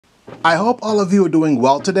I hope all of you are doing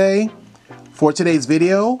well today. For today's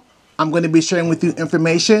video, I'm going to be sharing with you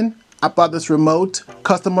information about this remote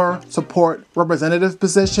customer support representative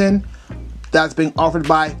position that's being offered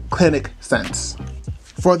by ClinicSense.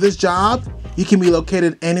 For this job, you can be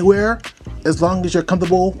located anywhere as long as you're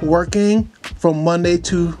comfortable working from Monday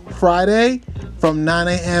to Friday from 9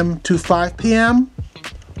 a.m. to 5 p.m.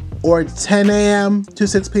 or 10 a.m. to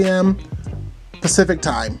 6 p.m. Pacific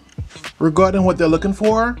time. Regarding what they're looking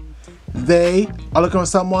for, they are looking for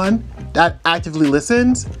someone that actively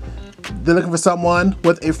listens. They're looking for someone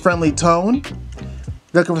with a friendly tone.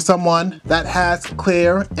 They're looking for someone that has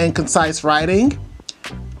clear and concise writing.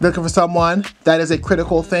 They're looking for someone that is a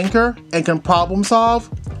critical thinker and can problem solve.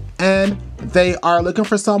 And they are looking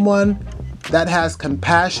for someone that has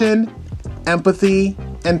compassion, empathy,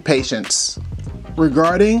 and patience.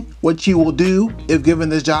 Regarding what you will do if given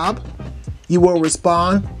this job, you will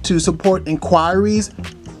respond to support inquiries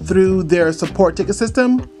through their support ticket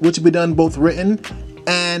system, which will be done both written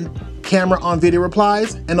and camera on video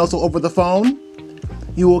replies, and also over the phone.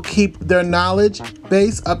 You will keep their knowledge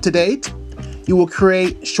base up to date. You will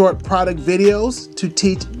create short product videos to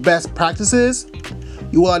teach best practices.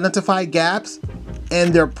 You will identify gaps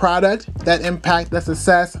in their product that impact the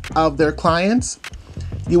success of their clients.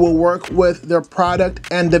 You will work with their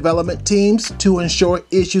product and development teams to ensure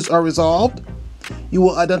issues are resolved. You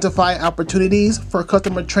will identify opportunities for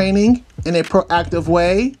customer training in a proactive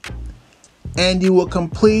way. And you will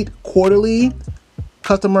complete quarterly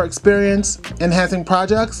customer experience enhancing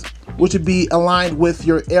projects, which would be aligned with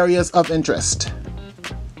your areas of interest.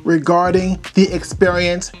 Regarding the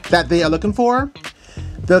experience that they are looking for,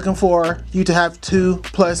 they're looking for you to have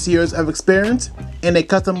 2+ years of experience in a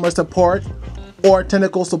customer support or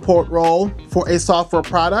technical support role for a software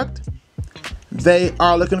product. They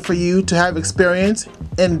are looking for you to have experience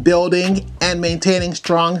in building and maintaining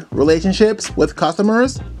strong relationships with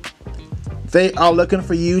customers. They are looking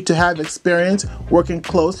for you to have experience working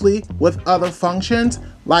closely with other functions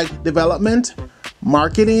like development,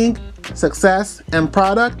 marketing, success, and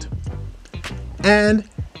product. And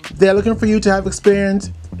they're looking for you to have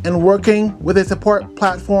experience in working with a support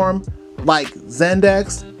platform like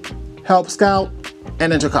Zendesk, Help Scout,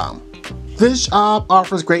 and Intercom. This job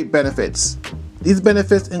offers great benefits. These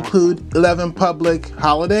benefits include 11 public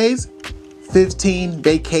holidays, 15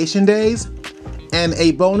 vacation days, and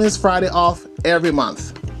a bonus Friday off every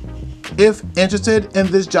month. If interested in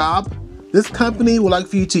this job, this company would like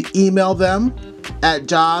for you to email them at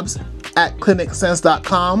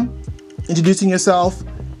jobs@clinicsense.com, introducing yourself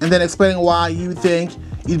and then explaining why you think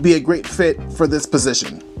you'd be a great fit for this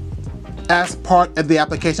position. As part of the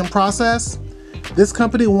application process, this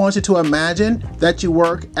company wants you to imagine that you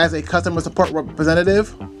work as a customer support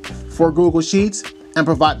representative for Google Sheets and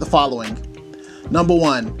provide the following. Number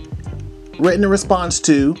 1, written response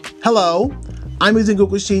to, "Hello, I'm using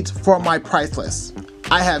Google Sheets for my price list.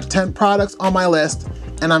 I have 10 products on my list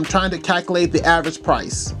and I'm trying to calculate the average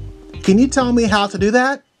price. Can you tell me how to do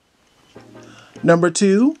that?" Number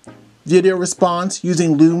 2, video response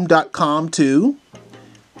using loom.com to,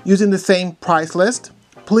 "Using the same price list,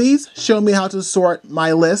 please show me how to sort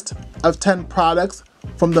my list of 10 products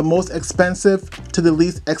from the most expensive to the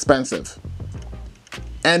least expensive."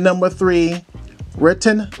 And number 3,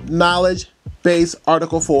 written knowledge-based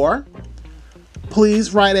article for,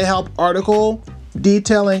 "Please write a help article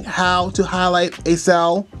detailing how to highlight a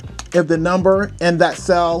cell if the number in that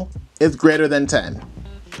cell is greater than 10.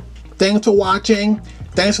 Thanks for watching.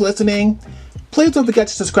 Thanks for listening. Please don't forget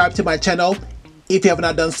to subscribe to my channel if you have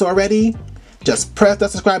not done so already. Just press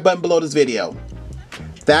that subscribe button below this video.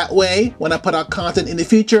 That way, when I put out content in the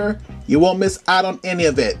future, you won't miss out on any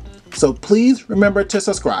of it. So please remember to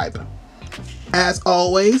subscribe. As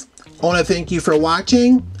always, I want to thank you for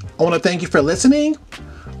watching. I want to thank you for listening.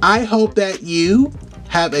 I hope that you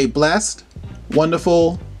have a blessed,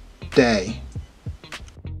 wonderful day.